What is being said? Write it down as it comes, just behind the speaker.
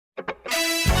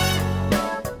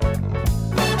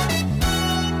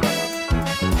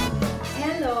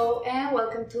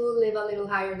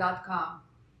livealittlehigher.com.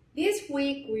 This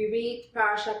week we read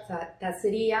Parashat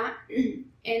Tazria,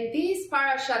 and this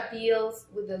parashat deals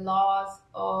with the loss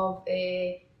of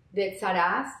the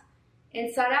tzaras. And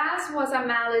tzaras was a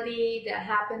malady that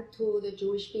happened to the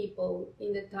Jewish people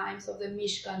in the times of the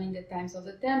Mishkan, in the times of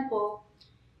the temple,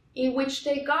 in which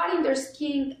they got in their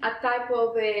skin a type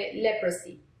of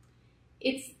leprosy.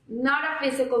 It's not a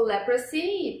physical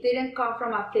leprosy. It didn't come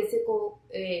from a physical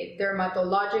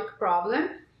dermatologic problem.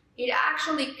 It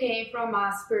actually came from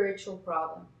a spiritual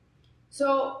problem.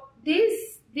 So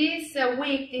this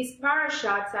week, this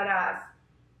parashat Tzaras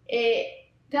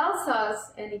tells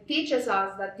us and it teaches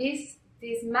us that this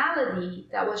malady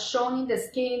that was shown in the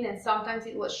skin, and sometimes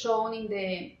it was shown in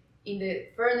the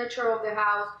furniture of the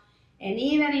house and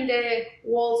even in the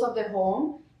walls of the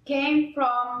home, came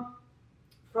from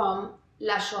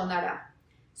Lashon Hara.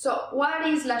 So what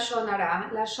is Lashon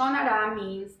Hara? Lashon Hara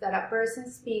means that a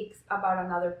person speaks about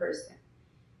another person.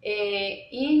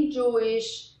 In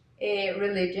Jewish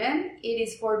religion, it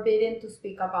is forbidden to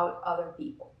speak about other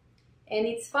people. And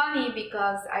it's funny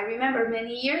because I remember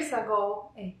many years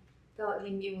ago,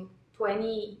 telling you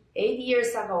 28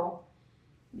 years ago,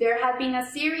 there had been a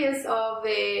series of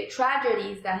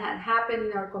tragedies that had happened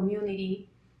in our community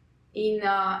in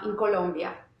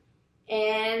Colombia.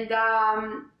 And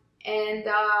a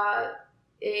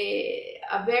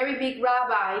very big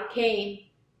rabbi came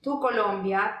to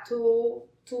Colombia to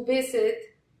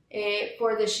visit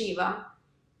for the Shiva.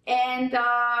 And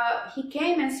he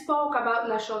came and spoke about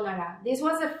Lashon Hara. This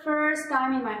was the first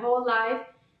time in my whole life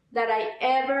that I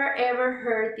ever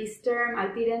heard this term. I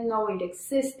didn't know it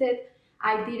existed.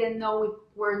 I didn't know we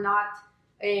were not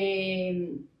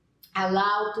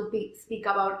allowed to speak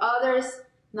about others.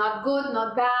 Not good,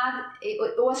 not bad. It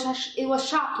was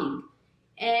shocking.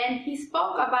 And he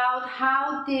spoke about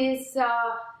how this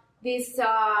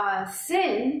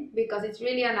sin, because it's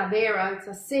really an avera, it's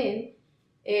a sin,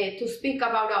 to speak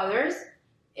about others,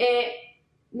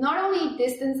 not only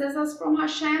distances us from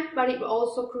Hashem, but it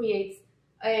also creates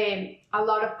a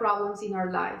lot of problems in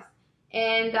our lives.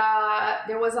 And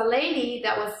there was a lady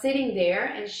that was sitting there,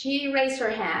 and she raised her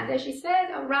hand, and she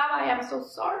said, "Oh, Rabbi, I'm so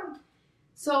sorry.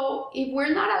 So if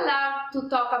we're not allowed to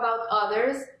talk about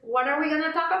others, what are we going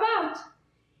to talk about?"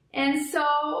 And so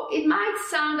it might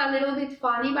sound a little bit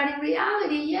funny, but in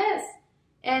reality, yes.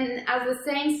 And as the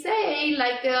saints say,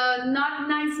 like not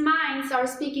nice minds are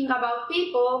speaking about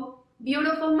people,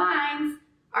 beautiful minds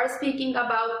are speaking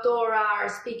about Torah, are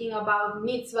speaking about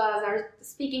mitzvahs, are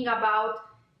speaking about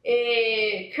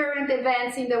current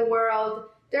events in the world.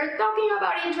 They're talking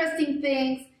about interesting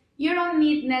things. You don't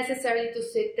need necessarily to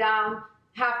sit down,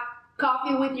 have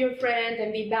coffee with your friend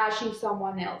and be bashing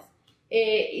someone else.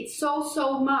 It's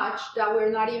so much that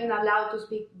we're not even allowed to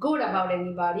speak good about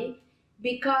anybody,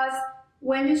 because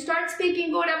when you start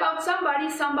speaking good about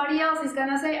somebody else is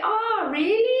gonna say, "Oh,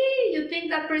 really? You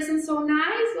think that person's so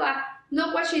nice? Well,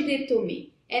 look what she did to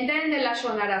me." And then the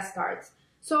Lashon Hara starts.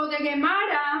 So the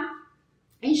Gemara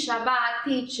in Shabbat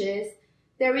teaches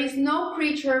there is no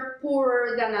creature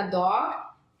poorer than a dog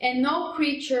and no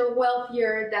creature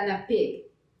wealthier than a pig.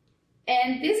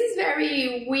 And this is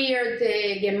very weird,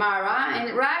 Gemara,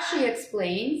 and Rashi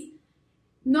explains,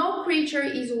 no creature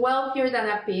is wealthier than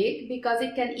a pig because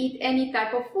it can eat any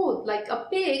type of food. Like a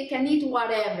pig can eat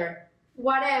whatever,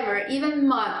 even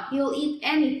mud. He'll eat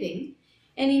anything.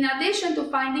 And in addition to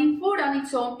finding food on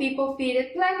its own, people feed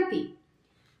it plenty.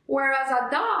 Whereas a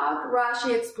dog,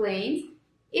 Rashi explains,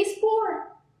 is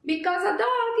poor because a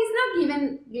dog is not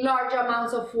given large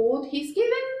amounts of food. He's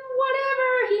given whatever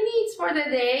he needs for the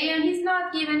day, and he's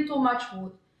not given too much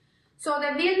food. So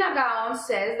the Vilna Gaon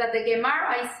says that the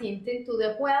Gemara is hinting to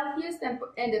the wealthiest and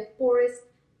the poorest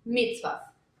mitzvahs.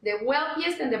 The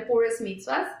wealthiest and the poorest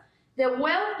mitzvahs. The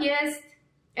wealthiest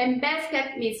and best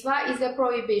kept mitzvah is the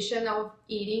prohibition of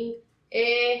eating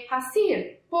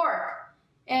hasir, pork.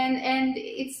 And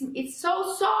it's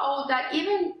so that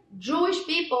even Jewish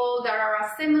people that are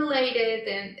assimilated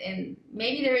and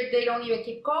maybe they don't even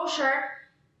keep kosher,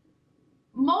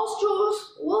 most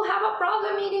Jews will have a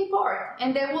problem eating pork,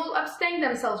 and they will abstain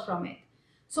themselves from it.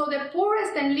 So the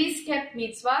poorest and least kept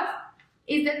mitzvah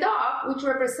is the dog, which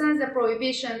represents the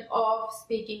prohibition of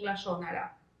speaking Lashon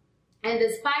Hara. And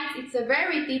despite its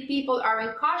severity, people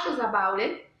aren't cautious about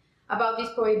it, about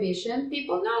this prohibition.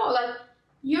 People know, like,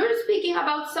 you're speaking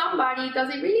about somebody, does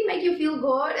it really make you feel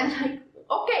good? And like,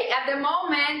 okay, at the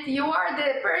moment, you are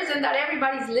the person that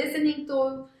everybody's listening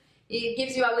to. It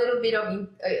gives you a little bit of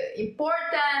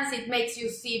importance. It makes you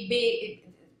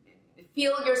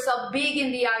feel yourself big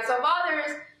in the eyes of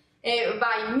others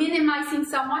by minimizing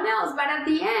someone else. But at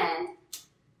the end,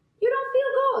 you don't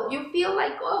feel good. You feel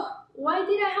like, oh, why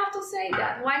did I have to say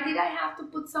that? Why did I have to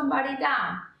put somebody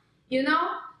down? You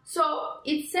know? So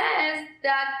it says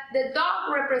that the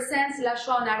dog represents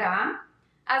Lashon Hara.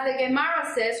 As the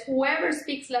Gemara says, whoever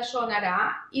speaks Lashon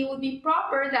Hara, it would be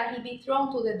proper that he be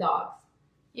thrown to the dogs.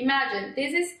 Imagine,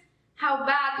 this is how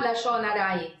bad Lashon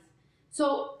Hara is.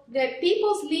 So the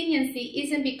people's leniency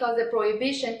isn't because the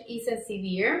prohibition isn't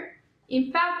severe.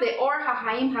 In fact, the Or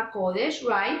HaHaim HaKodesh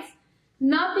writes,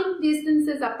 nothing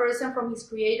distances a person from his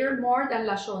creator more than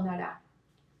Lashon Hara.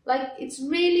 Like, it's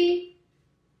really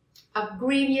a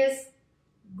grievous,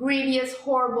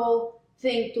 horrible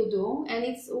thing to do. And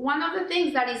it's one of the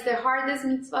things that is the hardest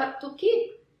mitzvah to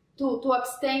keep, to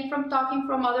abstain from talking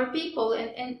from other people.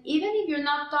 And even if you're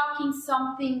not talking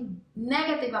something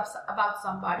negative about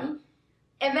somebody,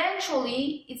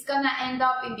 eventually it's going to end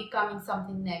up in becoming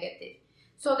something negative.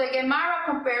 So the Gemara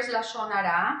compares Lashon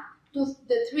Hara to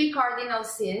the three cardinal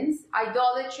sins: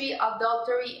 idolatry,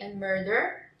 adultery, and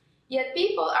murder. Yet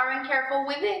people aren't careful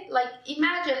with it. Like,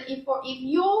 imagine if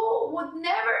you would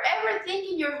never ever think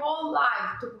in your whole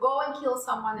life to go and kill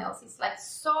someone else. It's like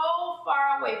so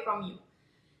far away from you.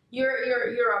 You're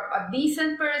a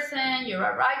decent person, you're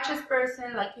a righteous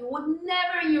person, like you would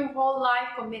never in your whole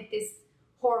life commit this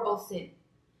horrible sin.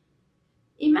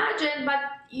 Imagine, but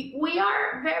we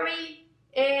are very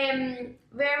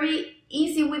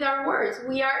easy with our words.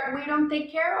 We don't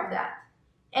take care of that.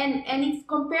 And it's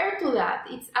compared to that.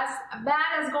 It's as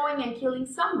bad as going and killing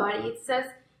somebody. It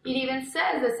even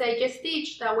says, the sages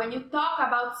teach that when you talk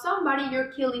about somebody,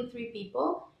 you're killing three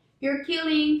people. You're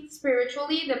killing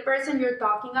spiritually the person you're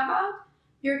talking about.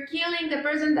 You're killing the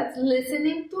person that's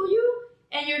listening to you.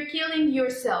 And you're killing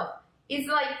yourself. It's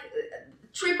like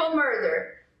triple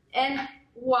murder. And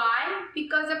why?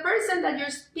 Because the person that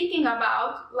you're speaking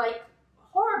about, like,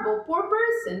 horrible, poor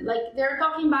person. Like, they're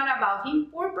talking bad about him,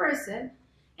 poor person.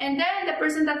 And then the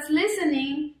person that's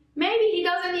listening, maybe he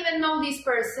doesn't even know this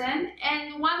person,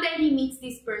 and one day he meets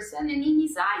this person, and in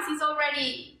his eyes, he's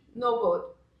already no good.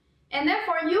 And then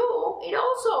for you, it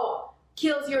also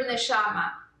kills your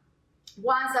neshama.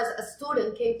 Once a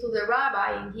student came to the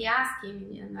rabbi, and he asked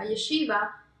him in a yeshiva,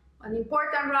 an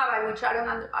important rabbi, which I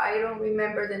don't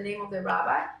remember the name of the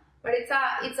rabbi, but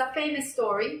it's a famous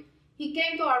story. He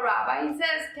came to a rabbi, he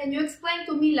says, can you explain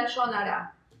to me Lashon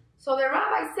Hara? So the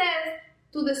rabbi says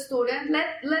to the student,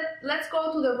 let's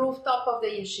go to the rooftop of the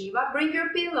yeshiva, bring your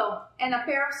pillow and a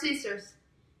pair of scissors.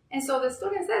 And so the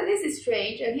student said, this is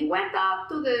strange. And he went up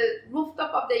to the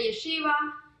rooftop of the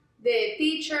yeshiva, the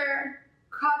teacher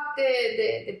cut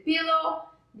the pillow,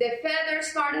 the feathers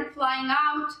started flying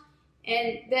out,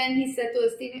 and then he said to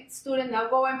the student, now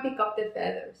go and pick up the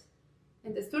feathers.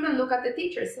 And the student looked at the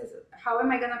teacher and says, how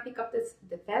am I going to pick up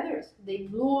the feathers? They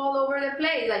blew all over the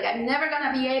place. Like, I'm never going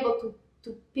to be able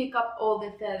to pick up all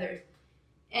the feathers.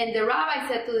 And the rabbi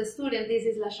said to the student, this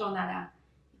is Lashon Hara.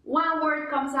 One word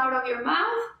comes out of your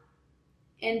mouth,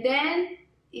 and then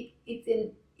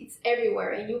it's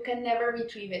everywhere, and you can never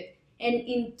retrieve it. And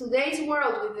in today's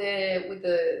world, with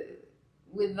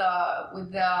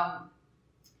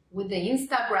the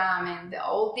Instagram and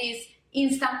all this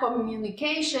instant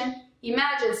communication,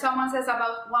 imagine someone says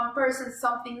about one person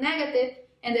something negative,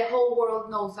 and the whole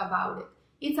world knows about it.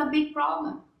 It's a big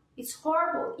problem. It's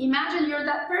horrible. Imagine you're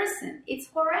that person. It's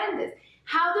horrendous.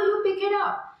 How do you pick it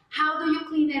up? How do you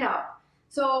clean it up?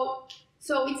 So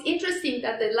it's interesting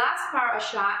that the last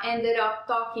parasha ended up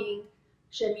talking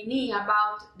Shemini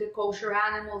about the kosher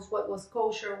animals, what was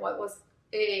kosher, what was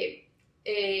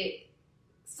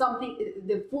something,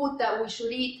 the food that we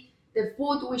should eat, the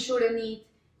food we shouldn't eat.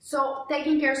 So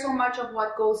taking care so much of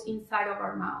what goes inside of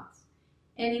our mouths.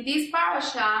 And in this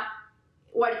parasha,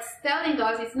 what it's telling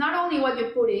us is not only what you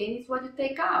put in, it's what you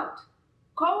take out.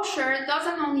 Kosher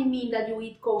doesn't only mean that you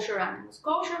eat kosher animals.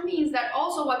 Kosher means that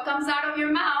also what comes out of your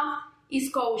mouth is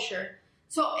kosher.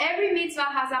 So every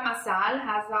mitzvah has a masal,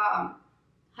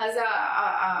 has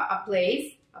a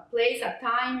place, a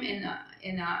time, and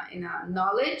a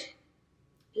knowledge.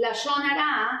 Lashon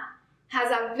Hara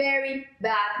has a very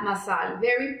bad masal,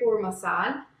 very poor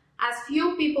masal. As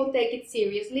few people take it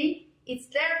seriously, it's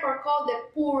therefore called the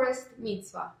poorest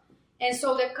mitzvah. And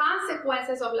so the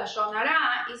consequences of Lashon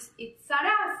Hara is it's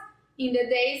saras. In the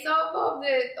days of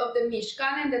the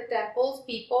Mishkan and the temples,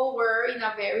 people were in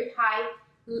a very high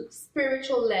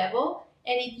spiritual level,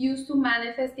 and it used to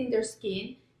manifest in their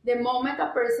skin. The moment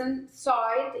a person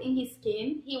saw it in his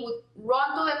skin, he would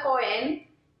run to the Kohen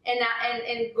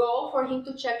and go for him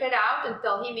to check it out and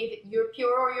tell him if you're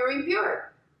pure or you're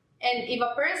impure. And if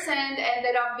a person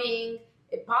ended up being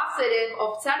a positive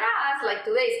of saras, like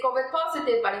today it's COVID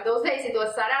positive, but in those days it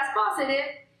was saras positive,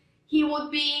 he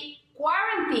would be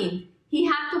quarantined. He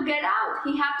had to get out.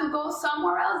 He had to go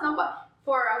somewhere else. No, but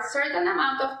for a certain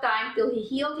amount of time till he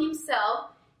healed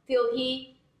himself, till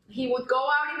he would go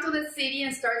out into the city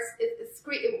and start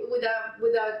with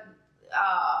a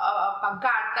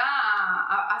pancarta,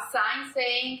 a sign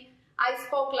saying, "I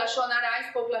spoke Lashon Hara, I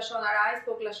spoke Lashon Hara, I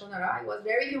spoke Lashon Hara." It was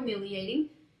very humiliating.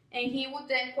 And he would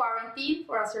then quarantine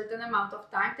for a certain amount of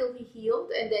time till he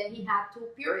healed, and then he had to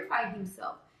purify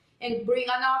himself and bring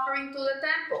an offering to the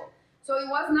temple. So it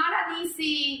was not an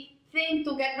easy thing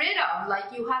to get rid of.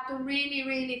 Like, you had to really,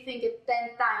 really think it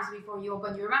 10 times before you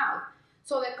open your mouth.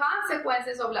 So the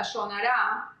consequences of Lashon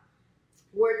Hara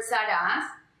were tzaras,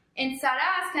 and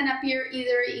tzaras can appear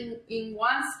either in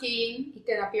one skin. It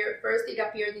can appear, first it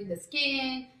appeared in the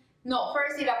skin. No,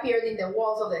 first it appeared in the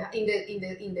walls of in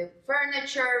the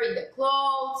furniture, in the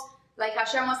clothes. Like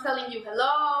Hashem was telling you,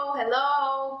 hello,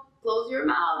 hello, close your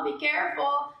mouth, be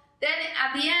careful. Then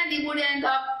at the end, it would end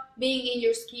up being in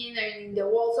your skin or in the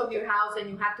walls of your house, and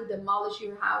you had to demolish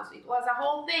your house. It was a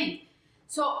whole thing.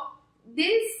 So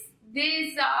this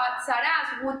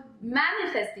tzaras would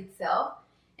manifest itself,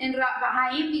 and Rabbi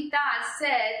Haim Vital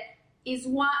said, is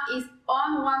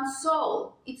on one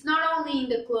soul. It's not only in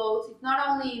the clothes, it's not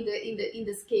only in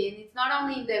the skin, it's not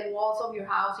only in the walls of your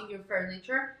house, in your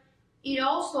furniture. It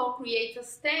also creates a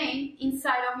stain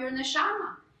inside of your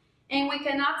neshama. And we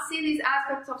cannot see these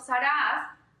aspects of tzaras,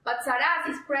 but tzaras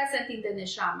is present in the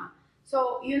neshama.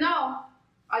 So, you know,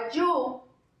 a Jew,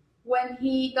 when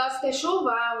he does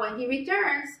teshuvah, when he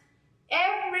returns,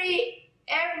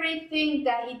 everything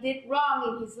that he did wrong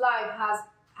in his life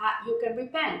you can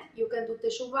repent, you can do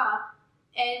teshuvah,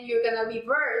 and you're gonna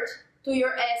revert to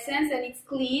your essence, and it's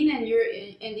clean, and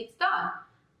it's done.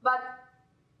 But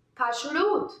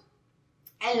kashrut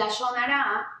and lashon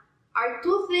hara are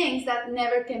two things that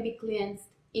never can be cleansed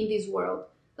in this world.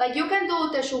 Like, you can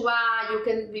do teshuvah, you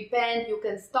can repent, you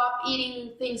can stop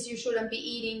eating things you shouldn't be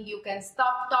eating, you can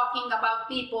stop talking about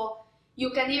people, you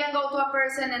can even go to a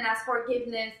person and ask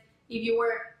forgiveness if you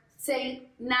were saying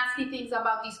nasty things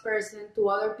about this person to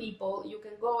other people. You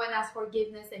can go and ask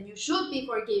forgiveness, and you should be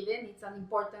forgiven. It's an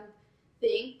important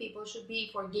thing. People should be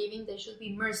forgiving. They should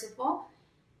be merciful.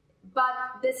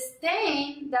 But the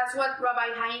stain, that's what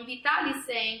Rabbi Haim Vital is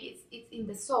saying, it's in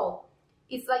the soul.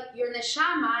 It's like your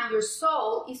neshama, your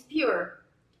soul, is pure.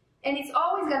 And it's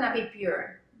always going to be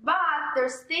pure. But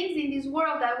there's things in this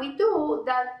world that we do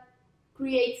that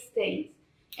create stains.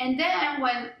 And then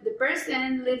when the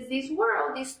person leaves this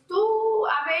world, these two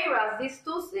averas, these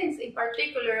two sins in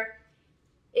particular,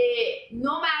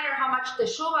 no matter how much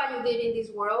teshuvah you did in this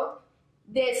world,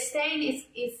 the stain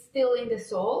is still in the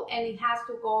soul, and it has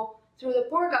to go through the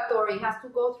purgatory. It has to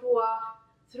go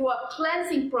through a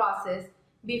cleansing process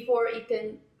before it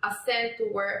can ascend to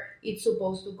where it's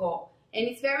supposed to go. And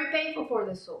it's very painful for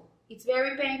the soul. It's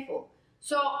very painful.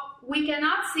 So we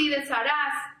cannot see the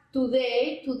tzaras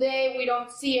today. Today we don't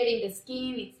see it in the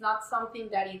skin. It's not something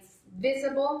that is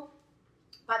visible.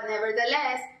 But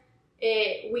nevertheless,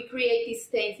 we create these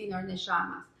stains in our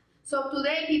neshamas. So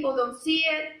today people don't see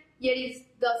it, yet it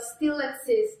does still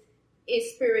exist.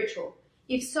 It's spiritual.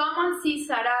 If someone sees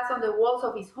tzaras on the walls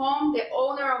of his home, the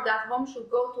owner of that home should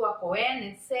go to a Kohen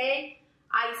and say,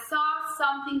 I saw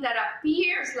something that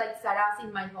appears like tzaras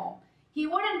in my home. He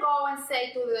wouldn't go and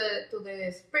say to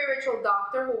the spiritual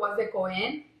doctor who was the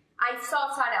Kohen, I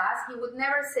saw tzaras. He would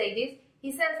never say this.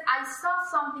 He says, I saw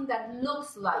something that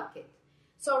looks like it.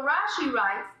 So Rashi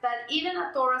writes that even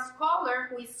a Torah scholar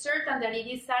who is certain that it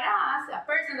is tzaras, a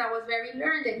person that was very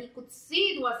learned and he could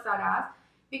see it was tzaras,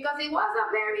 because it was a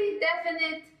very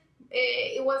definite,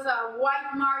 it was a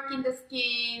white mark in the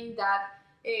skin that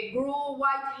grew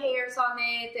white hairs on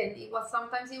it, and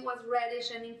sometimes it was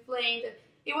reddish and inflamed.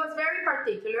 It was very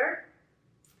particular.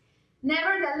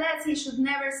 Nevertheless, he should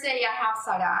never say, I have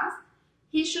tzaras.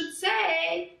 He should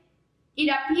say, it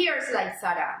appears like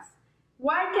tzaras.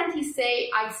 Why can't he say,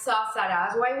 I saw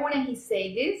tzaras? Why wouldn't he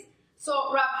say this?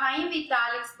 So Rabbi Haim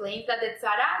Vital explains that the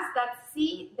tzaras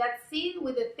that seen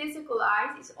with the physical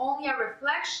eyes is only a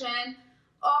reflection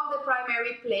of the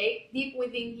primary plague deep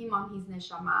within him on his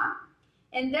neshama.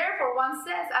 And therefore one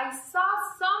says, I saw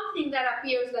something that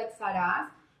appears like tzaras,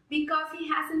 because he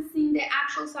hasn't seen the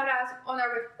actual tzaras on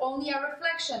only a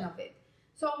reflection of it.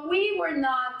 So we were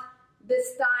not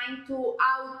destined to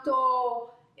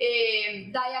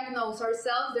diagnose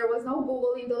ourselves. There was no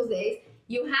Google in those days.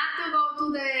 You had to go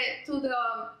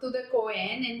to the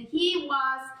Kohen, and he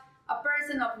was a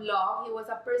person of love. He was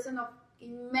a person of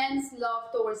immense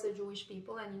love towards the Jewish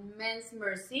people and immense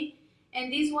mercy.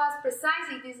 And this is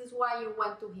why you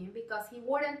went to him, because he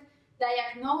wouldn't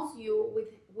diagnose you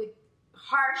with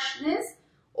harshness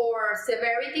or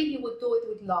severity, he would do it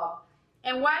with love.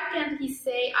 And why can't he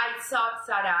say, I saw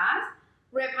Saras?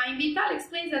 Reb Haim Vital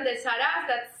explains that the Saras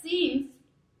that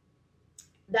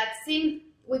seems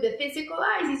with the physical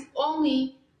eyes is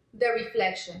only the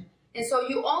reflection. And so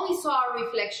you only saw a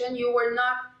reflection. You were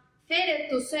not fitted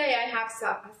to say, I have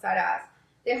Saras.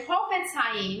 The Hofetz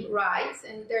Haim writes,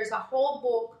 and there's a whole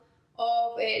book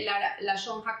of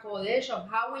Lashon HaKodesh, of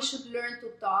how we should learn to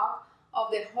talk, of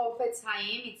the Hofetz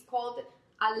Haim. It's called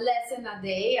A Lesson a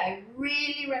Day. I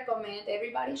really recommend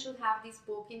everybody should have this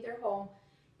book in their home.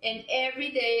 And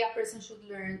every day a person should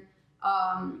learn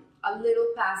a little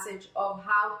passage of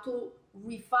how to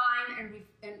refine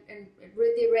and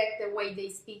redirect the way they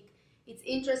speak. It's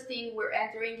interesting, we're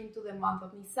entering into the month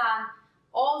of Nisan.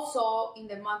 Also, in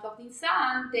the month of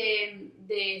Nisan,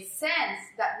 the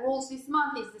sense that rules this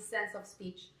month is the sense of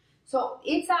speech. So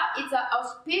it's a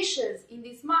auspicious in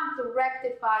this month to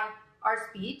rectify our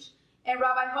speech. And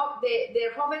the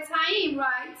Hofetz Haim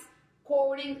writes,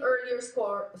 quoting earlier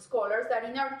scholars, that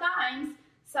in our times,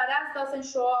 Saras doesn't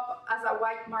show up as a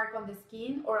white mark on the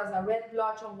skin or as a red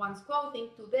blotch on one's clothing.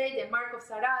 Today, the mark of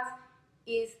Saras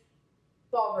is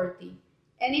poverty.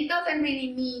 And it doesn't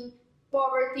really mean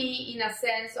poverty in a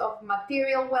sense of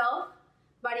material wealth,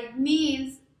 but it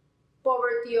means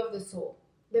poverty of the soul.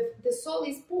 The soul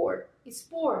is poor. It's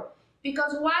poor.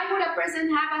 Because why would a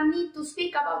person have a need to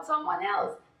speak about someone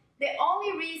else? The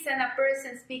only reason a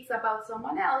person speaks about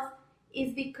someone else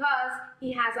is because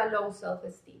he has a low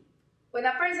self-esteem. When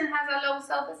a person has a low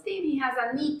self-esteem, he has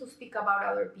a need to speak about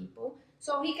other people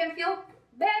so he can feel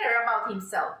better about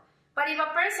himself. But if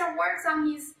a person works on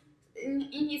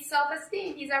in his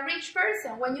self-esteem, he's a rich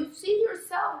person. When you see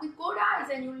yourself with good eyes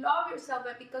and you love yourself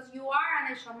because you are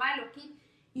an Neshama Elokit,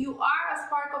 you are a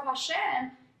spark of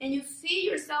Hashem, and you see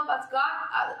yourself as God,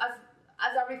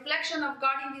 as a reflection of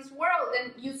God in this world,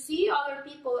 and you see other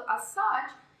people as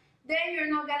such, then you're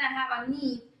not going to have a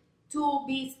need to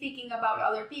be speaking about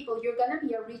other people. You're going to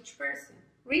be a rich person.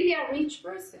 Really a rich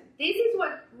person. This is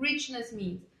what richness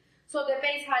means. So the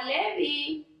Beis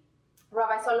Halevi,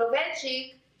 Rabbi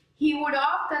Soloveitchik, he would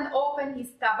often open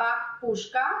his tabak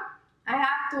pushka. I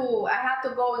had to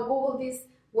go and Google this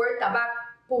word tabak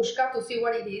pushka to see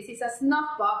what it is. It's a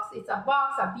snuff box. It's a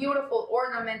box, a beautiful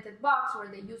ornamented box where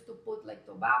they used to put like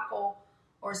tobacco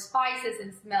or spices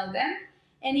and smell them.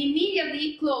 And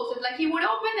immediately close it. Like he would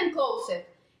open and close it.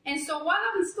 And so one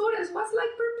of his students was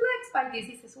like perplexed by this.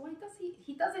 He says, why does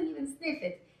he doesn't even sniff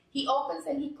it. He opens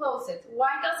and he closes it.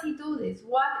 Why does he do this?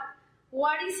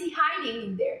 What is he hiding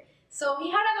in there? So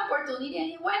he had an opportunity and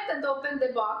he went and opened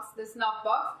the box, the snuff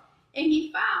box, and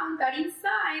he found that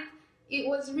inside it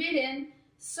was written,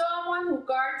 someone who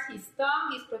guards his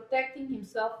tongue is protecting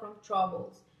himself from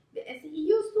troubles. And he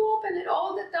used to open it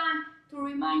all the time to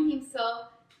remind himself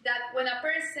that when a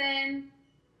person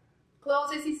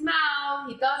closes his mouth,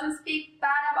 he doesn't speak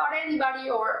bad about anybody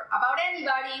or about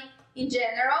anybody in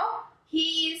general,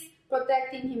 he is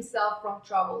protecting himself from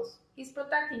troubles. He's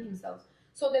protecting himself.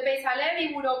 So the Beis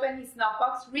Halevi would open his snuff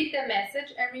box, read the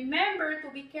message, and remember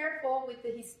to be careful with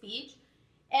his speech.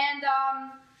 And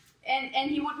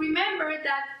he would remember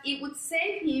that it would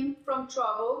save him from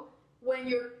trouble when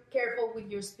you're careful with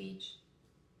your speech.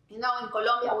 You know, in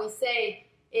Colombia we say,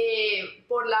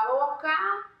 por la boca,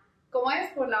 ¿cómo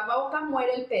es? Por la boca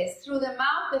muere el pez. Through the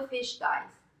mouth the fish dies.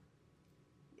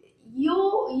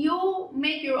 You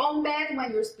make your own bed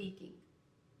when you're speaking.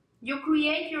 You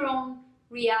create your own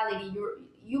reality.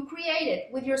 You create it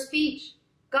with your speech.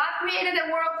 God created the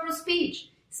world through speech.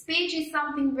 Speech is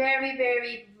something very,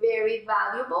 very, very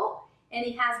valuable, and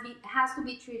it has to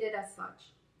be treated as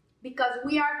such. Because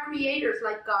we are creators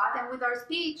like God, and with our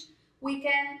speech, we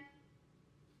can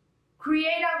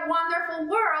create a wonderful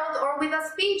world, or with a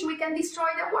speech, we can destroy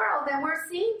the world, and we're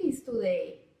seeing this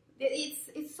today.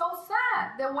 It's so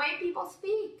sad, the way people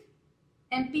speak.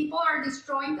 And people are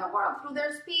destroying the world through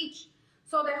their speech.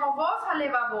 So the Hovot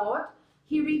HaLevavot,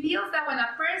 he reveals that when a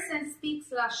person speaks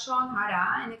Lashon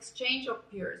Hara, an exchange of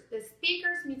peers, the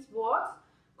speaker's mitzvot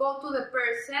go to the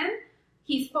person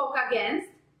he spoke against.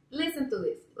 Listen to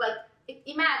this. Like,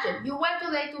 imagine, you went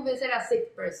today to visit a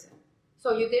sick person.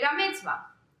 So you did a mitzvah.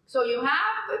 So you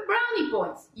have brownie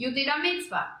points. You did a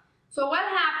mitzvah. So what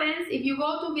happens if you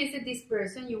go to visit this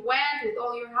person? You went with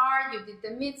all your heart, you did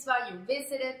the mitzvah, you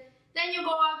visited. Then you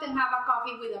go out and have a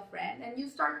coffee with a friend and you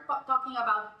start talking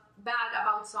bad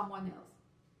about someone else,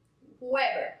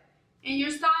 whoever. And you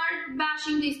start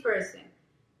bashing this person.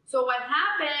 So what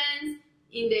happens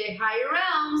in the higher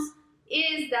realms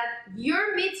is that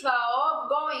your mitzvah of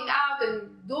going out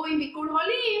and doing Bikur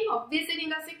Holim, of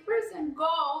visiting a sick person,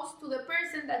 goes to the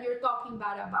person that you're talking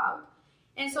bad about.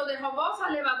 And so the Hovot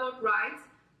HaLevavot writes,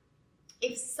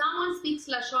 if someone speaks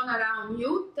Lashon Hara on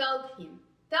you, tell him.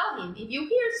 If you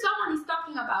hear someone is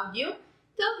talking about you,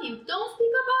 tell him, don't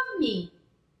speak about me.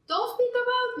 Don't speak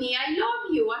about me. I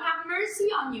love you. I have mercy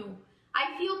on you.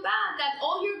 I feel bad that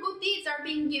all your good deeds are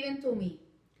being given to me.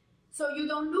 So you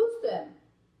don't lose them.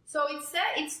 So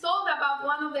it's told about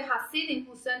one of the Hasidim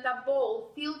who sent a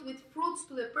bowl filled with fruits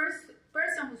to the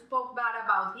person who spoke bad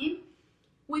about him,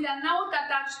 with a note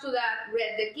attached to that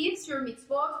read, the gifts, your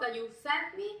mitzvot that you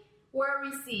sent me were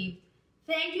received.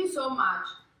 Thank you so much.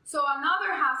 So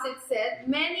another Hasid said,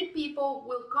 many people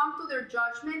will come to their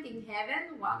judgment in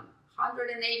heaven,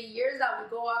 180 years that will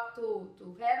go up to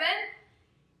heaven,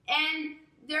 and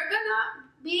they're gonna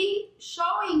be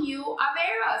showing you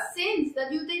Avera, sins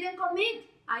that you didn't commit.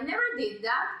 I never did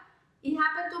that. It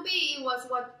happened to be, it was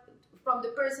what from the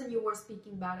person you were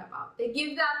speaking bad about. They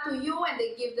give that to you and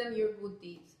they give them your good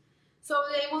deeds. So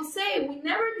they will say, we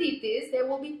never did this. They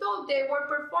will be told they were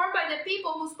performed by the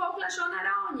people who spoke Lashon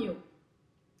Hara on you.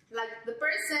 Like the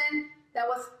person that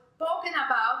was spoken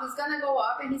about is going to go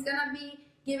up and he's going to be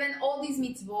given all these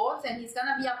mitzvot and he's going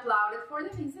to be applauded for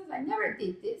them. He says, I never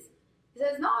did this. He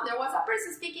says, no, there was a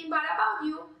person speaking bad about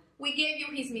you. We gave you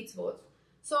his mitzvot.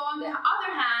 So on the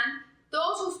other hand,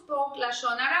 those who spoke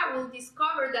Lashon Hara will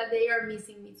discover that they are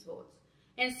missing mitzvot.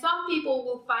 And some people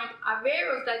will find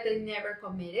averos that they never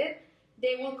committed.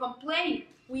 They will complain,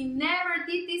 we never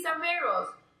did these averos.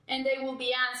 And they will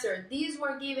be answered, these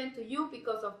were given to you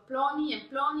because of Ploni and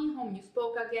Ploni, whom you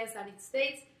spoke against, and it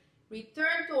states,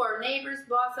 return to our neighbor's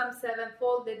bosom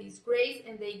sevenfold the disgrace,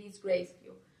 and they disgraced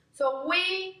you. So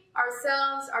we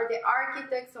ourselves are the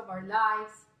architects of our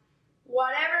lives.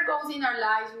 Whatever goes in our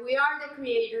lives, we are the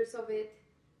creators of it.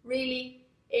 Really,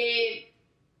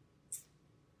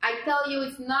 I tell you,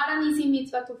 it's not an easy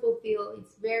mitzvah to fulfill.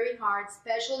 It's very hard,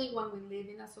 especially when we live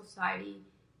in a society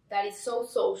that is so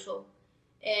social.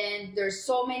 And there's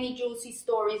so many juicy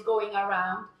stories going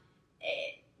around.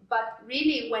 But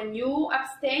really, when you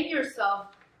abstain yourself,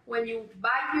 when you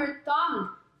bite your tongue,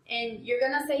 and you're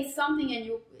going to say something and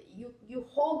you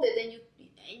hold it and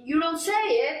you don't say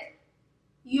it,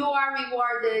 you are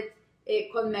rewarded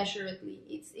commensurately.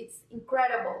 It's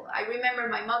incredible. I remember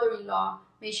my mother-in-law,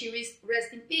 may she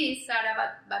rest in peace,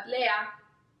 Sarah Batlea.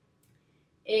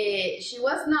 She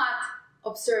was not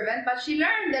observant, but she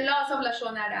learned the laws of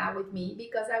Lashon Hara with me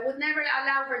because I would never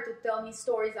allow her to tell me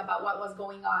stories about what was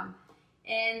going on.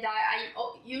 And I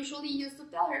usually used to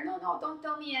tell her, no, don't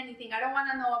tell me anything. I don't want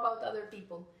to know about other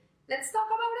people. Let's talk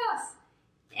about us.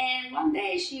 And one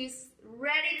day she's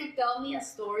ready to tell me a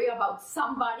story about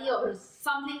somebody or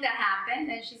something that happened.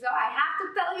 And she said, I have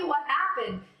to tell you what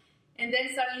happened. And then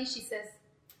suddenly she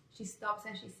stops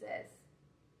and she says,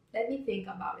 let me think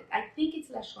about it. I think it's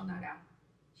Lashon Hara.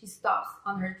 She stops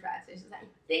on her tracks. She says, I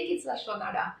think it's Lashon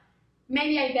Hara.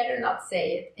 Maybe I better not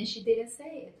say it. And she didn't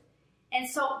say it. And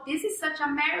so this is such a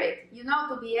merit,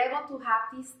 to be able to have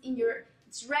this in your,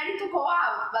 it's ready to go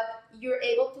out, but you're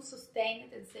able to sustain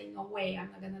it and say, no way, I'm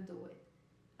not going to do it.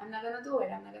 I'm not going to do it.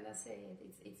 I'm not going to say it.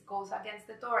 It goes against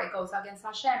the Torah. It goes against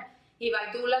Hashem. If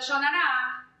I do Lashon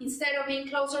Hara, instead of being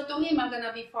closer to Him, I'm going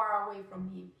to be far away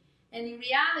from Him. And in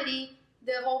reality,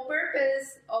 the whole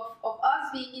purpose of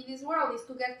us being in this world is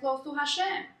to get close to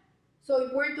Hashem. So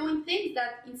if we're doing things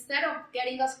that instead of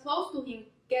getting us close to Him,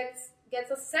 gets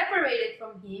us separated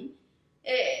from Him,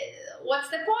 what's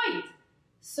the point?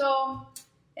 So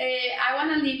I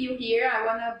want to leave you here. I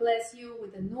want to bless you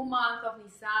with the new month of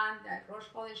Nisan. That Rosh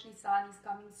Chodesh Nisan is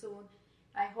coming soon.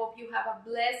 I hope you have a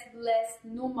blessed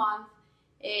new month.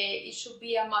 It should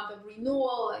be a month of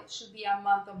renewal. It should be a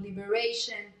month of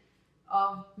liberation,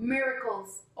 of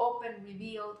miracles, open,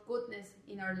 revealed, goodness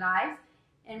in our lives.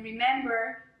 And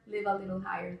remember, live a little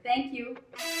higher. Thank you.